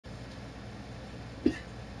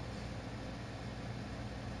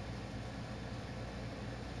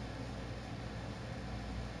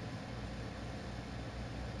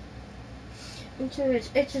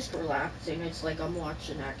It's just relaxing. It's like I'm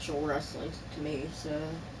watching actual wrestling to me, so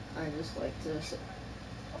I just like to sit.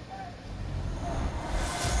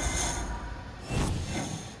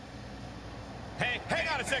 Hey, hang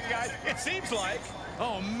on a second, guys. It seems like...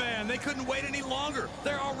 Oh, man, they couldn't wait any longer.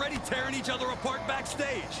 They're already tearing each other apart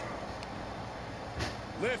backstage.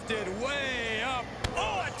 Lifted way up.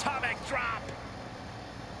 Oh, atomic drop.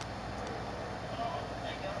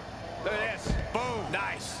 Look at this. Boom.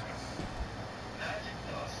 Nice.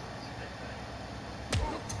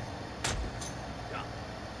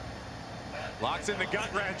 Locks in the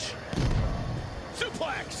gut wrench.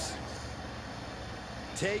 Suplex.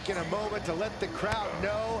 Taking a moment to let the crowd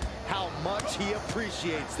know how much he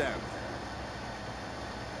appreciates them.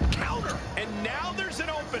 Counter. And now there's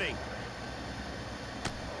an opening.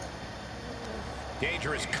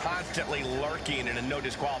 Danger is constantly lurking in a no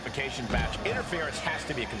disqualification match. Interference has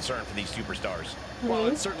to be a concern for these superstars. Well,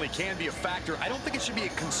 it certainly can be a factor. I don't think it should be a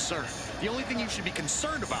concern. The only thing you should be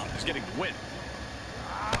concerned about is getting the win.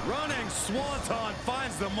 Running Swanton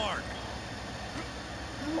finds the mark.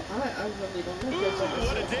 I really don't know if there's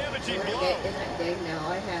what a damaging blow. In that game now,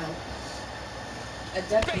 I have a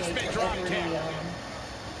decade for every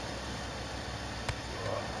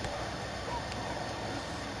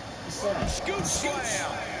Scoop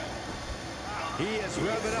slam. He is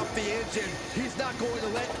revving up the engine. He's not going to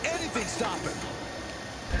let anything stop him.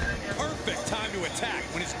 Perfect time to attack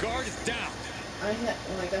when his guard is down.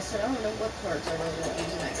 Like I said, I don't know what cards I really want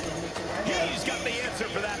using that game because He's got the answer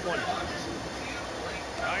for that one.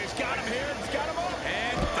 Oh, he's got him here. He's got him up.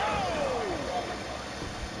 And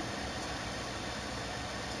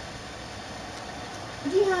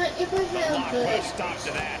yeah, if I have stop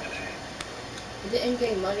to that. The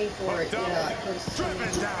in-game money for it, yeah,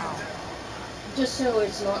 just so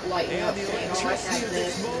it's not lighting up, saying, oh, I have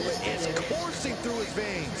this and this is coursing through his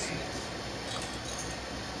veins.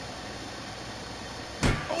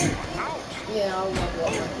 Oh, ouch! Yeah, I love all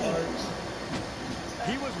my cards.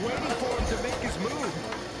 He was waiting for him to make his move.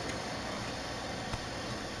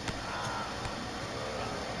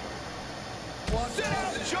 Sit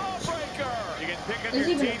out, jawbreaker! You can pick up There's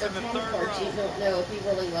your even teeth in the third cards row. you don't know if you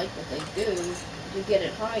really like what they do. You get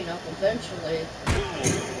it high enough eventually.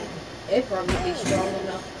 It probably be strong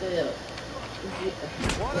enough to use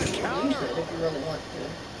it if you really want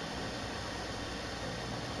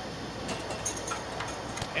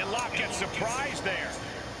to. And Locke gets surprised there.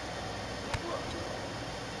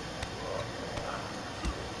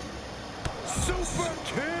 Super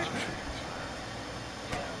kick!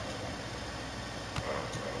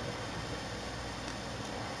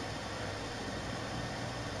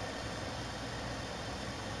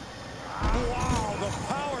 Wow, the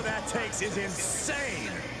power that takes is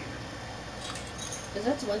insane. Because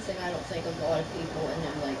that's one thing I don't think a lot of people, and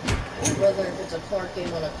then like, whether if it's a card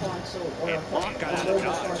game on a console or a mobile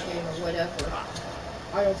card game or whatever,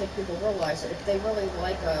 I don't think people realize that if they really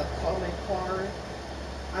like a common card,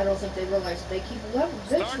 I don't think they realize they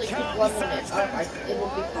eventually keep leveling it up. It will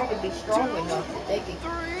probably be strong enough that they can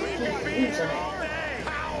keep using it.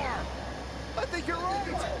 I think you're right.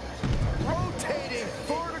 Rotating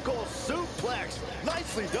vertical suplex.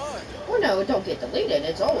 Nicely done. Well, no, it don't get deleted.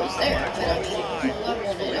 It's always there. But I mean, if you keep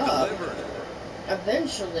leveling it up,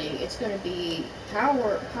 eventually it's going to be have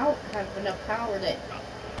enough power that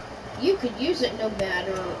you could use it no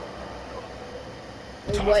matter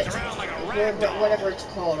whatever it's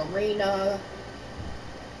called, arena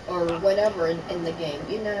or whatever in the game.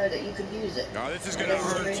 You know that you could use it. No, this is going to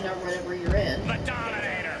hurt. Arena, whatever you're in. The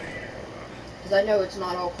Dominator. Because I know it's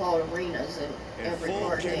not all called arenas in every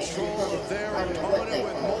card game. I don't know what they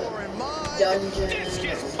call it. Dungeon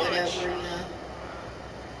or whatever, you know.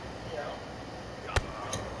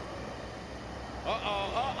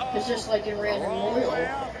 It's just like in Random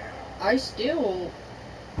Royal. I still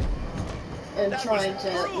am trying to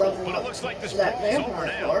level up that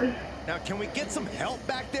vampire card. Now, can we get some help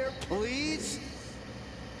back there, please?